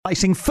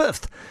placing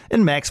fifth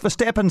in Max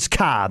Verstappen's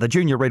car. The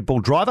junior Red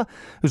Bull driver,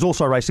 who's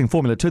also racing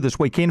Formula 2 this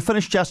weekend,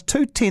 finished just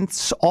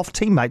 2/10 off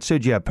teammate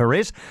Sergio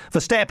Perez.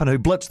 Verstappen, who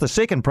blitzed the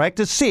second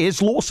practice, says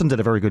Lawson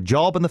did a very good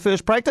job in the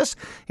first practice.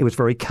 He was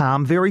very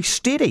calm, very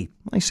steady.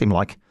 They seem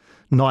like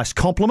nice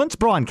compliments.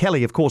 Brian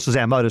Kelly, of course, is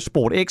our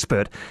motorsport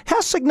expert.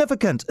 How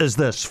significant is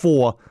this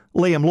for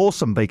Liam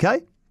Lawson,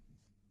 BK?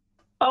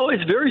 Oh,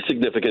 it's very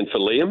significant for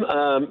Liam.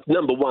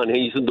 Number one,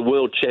 he's in the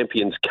World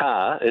Champion's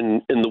car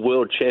and in the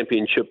World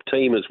Championship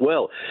team as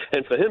well.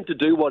 And for him to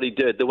do what he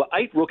did, there were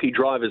 8 rookie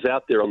drivers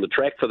out there on the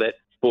track for that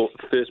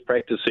first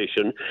practice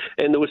session,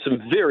 and there were some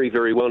very,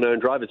 very well-known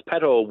drivers.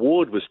 Pato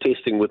O'Ward was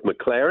testing with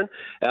McLaren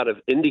out of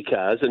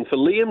IndyCars, and for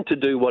Liam to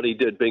do what he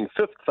did, being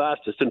 5th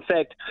fastest, in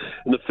fact,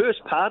 in the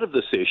first part of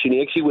the session,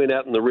 he actually went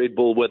out in the Red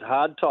Bull with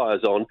hard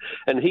tyres on,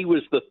 and he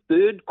was the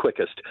 3rd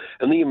quickest,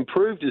 and he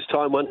improved his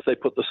time once they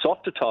put the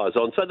softer tyres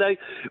on. So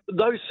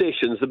those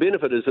sessions, the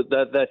benefit is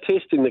that they're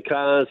testing the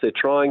cars, they're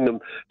trying them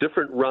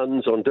different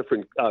runs on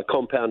different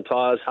compound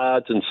tyres,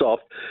 hards and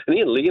soft, and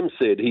then Liam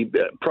said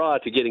prior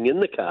to getting in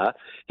the car,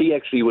 he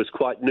actually was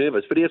quite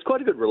nervous, but he has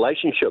quite a good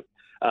relationship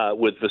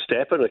with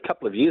Verstappen. A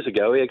couple of years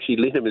ago, he actually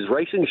lent him his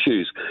racing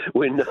shoes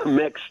when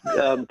Max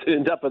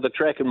turned up at the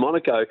track in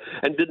Monaco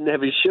and didn't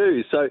have his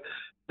shoes. So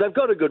they've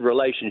got a good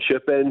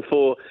relationship, and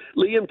for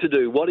Liam to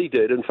do what he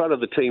did in front of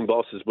the team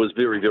bosses was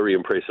very, very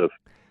impressive.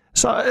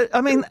 So,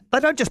 I mean, they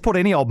don't just put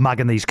any old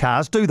mug in these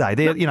cars, do they?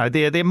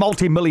 They're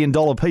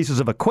multi-million-dollar pieces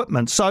of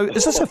equipment. So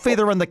is this a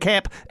feather in the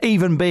cap,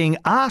 even being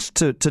asked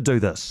to do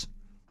this?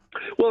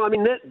 Well, I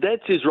mean,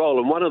 that's his role,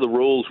 and one of the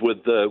rules with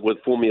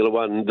Formula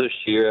One this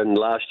year and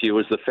last year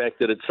was the fact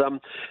that at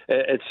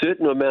a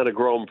certain amount of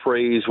Grand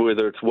Prix,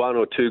 whether it's 1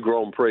 or 2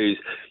 Grand Prix,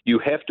 you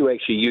have to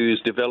actually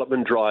use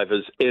development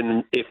drivers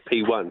in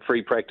FP1,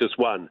 Free Practice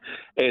 1.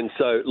 And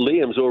so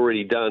Liam's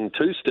already done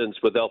 2 stints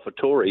with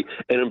AlphaTauri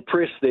and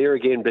impressed there,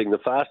 again, being the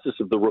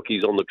fastest of the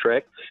rookies on the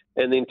track.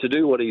 And then to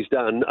do what he's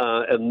done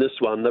in this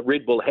one, the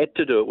Red Bull had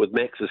to do it with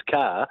Max's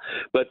car,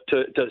 but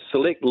to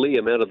select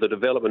Liam out of the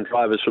development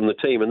drivers from the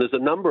team, and there's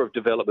a number of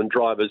development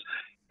drivers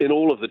in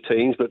all of the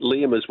teams, but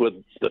Liam is with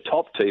the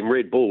top team,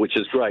 Red Bull, which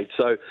is great.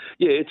 So,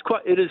 yeah,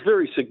 it is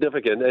very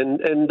significant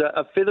and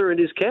a feather in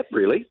his cap,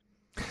 really.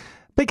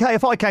 BK,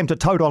 if I came to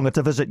Tauranga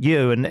to visit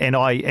you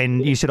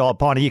and you said, "Oh,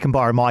 Piney, you can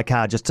borrow my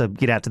car just to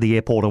get out to the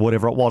airport or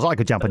whatever it was," I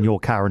could jump in your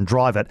car and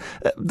drive it.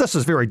 This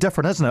is very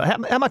different, isn't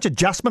it? How much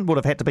adjustment would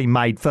have had to be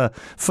made for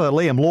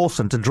Liam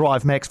Lawson to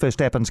drive Max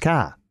Verstappen's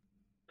car?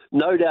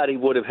 No doubt he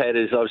would have had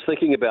I was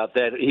thinking about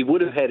that, he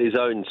would have had his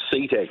own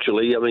seat,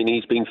 actually. I mean,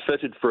 he's been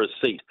fitted for a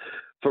seat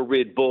for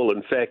Red Bull.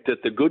 In fact,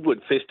 at the Goodwood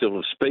Festival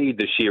of Speed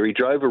this year, he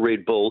drove a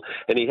Red Bull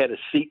and he had a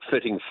seat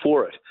fitting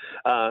for it.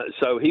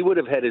 So he would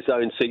have had his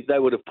own seat. They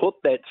would have put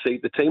that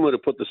seat, the team would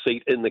have put the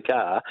seat in the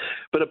car.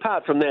 But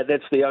apart from that,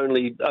 that's the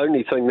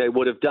only thing they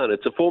would have done.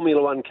 It's a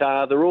Formula One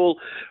car. They're all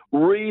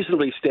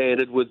reasonably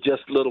standard with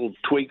just little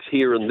tweaks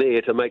here and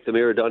there to make them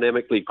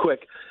aerodynamically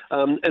quick.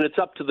 And it's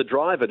up to the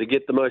driver to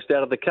get the most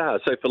out of the car.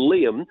 So for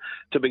Liam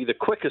to be the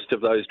quickest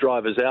of those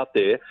drivers out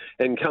there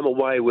and come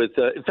away with,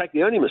 in fact,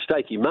 the only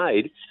mistake he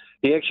made,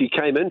 he actually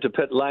came into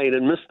pit lane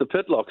and missed the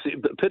pit box.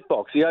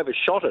 He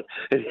overshot it.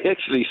 And he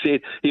actually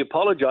said, he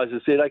apologised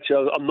and said,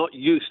 actually, I'm not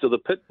used to the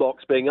pit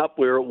box being up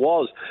where it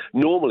was.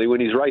 Normally,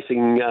 when he's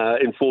racing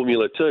in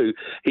Formula 2,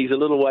 he's a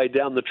little way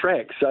down the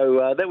track.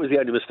 So that was the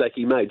only mistake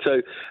he made.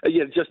 So,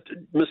 just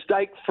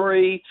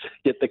mistake-free,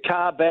 get the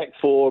car back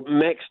for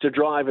Max to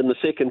drive in the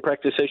second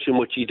practice session,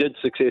 which he did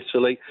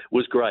successfully,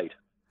 was great.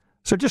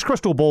 So just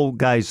crystal ball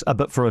gaze a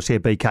bit for us here,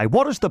 BK.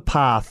 What is the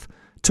path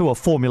to a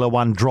Formula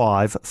One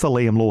drive for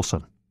Liam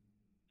Lawson?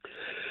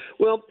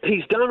 Well,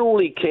 he's done all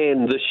he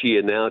can this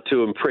year now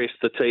to impress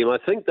the team. I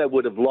think they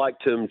would have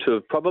liked him to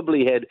have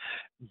probably had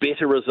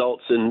better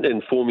results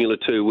in Formula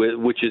 2,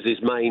 which is his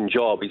main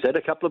job. He's had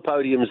a couple of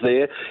podiums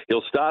there.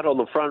 He'll start on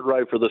the front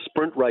row for the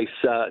sprint race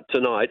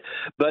tonight,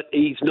 but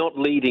he's not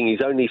leading.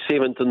 He's only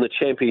 7th in the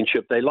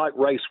championship. They like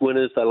race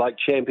winners. They like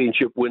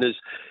championship winners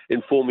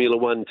in Formula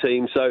 1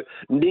 teams. So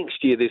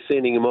next year they're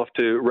sending him off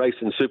to race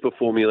in Super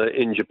Formula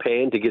in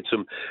Japan to get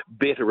some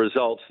better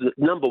results.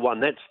 Number one,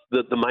 that's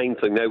the main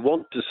thing. They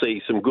want to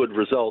see some good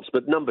results.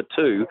 But number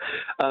two,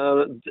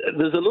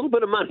 there's a little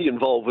bit of money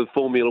involved with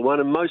Formula 1,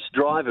 and most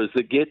drivers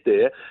that get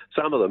there,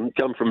 some of them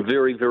come from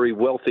very, very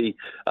wealthy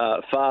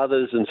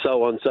fathers and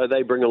so on, so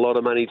they bring a lot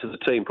of money to the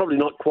team. Probably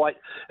not quite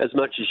as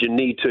much as you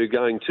need to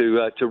going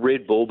to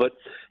Red Bull, but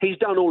he's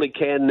done all he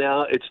can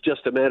now. It's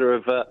just a matter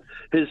of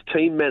his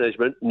team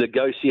management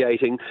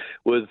negotiating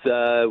with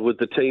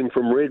the team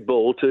from Red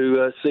Bull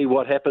to see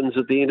what happens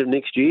at the end of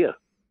next year.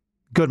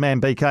 Good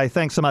man, BK.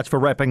 Thanks so much for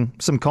wrapping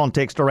some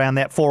context around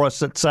that for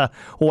us. It's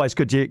always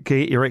good to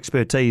get your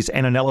expertise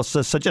and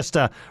analysis. So just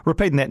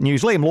repeating that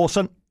news, Liam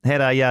Lawson had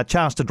a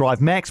chance to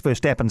drive Max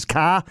Verstappen's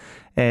car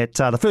at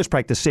the first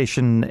practice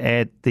session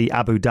at the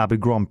Abu Dhabi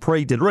Grand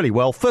Prix. Did really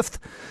well. 5th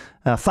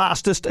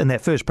fastest in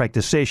that first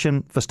practice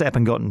session.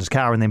 Verstappen got in his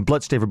car and then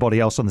blitzed everybody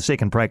else on the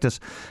second practice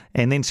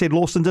and then said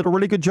Lawson did a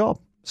really good job.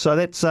 So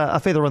that's a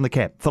feather in the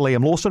cap for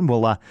Liam Lawson.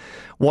 We'll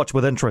watch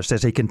with interest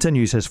as he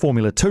continues his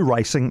Formula 2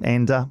 racing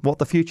and what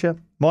the future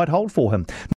might hold for him.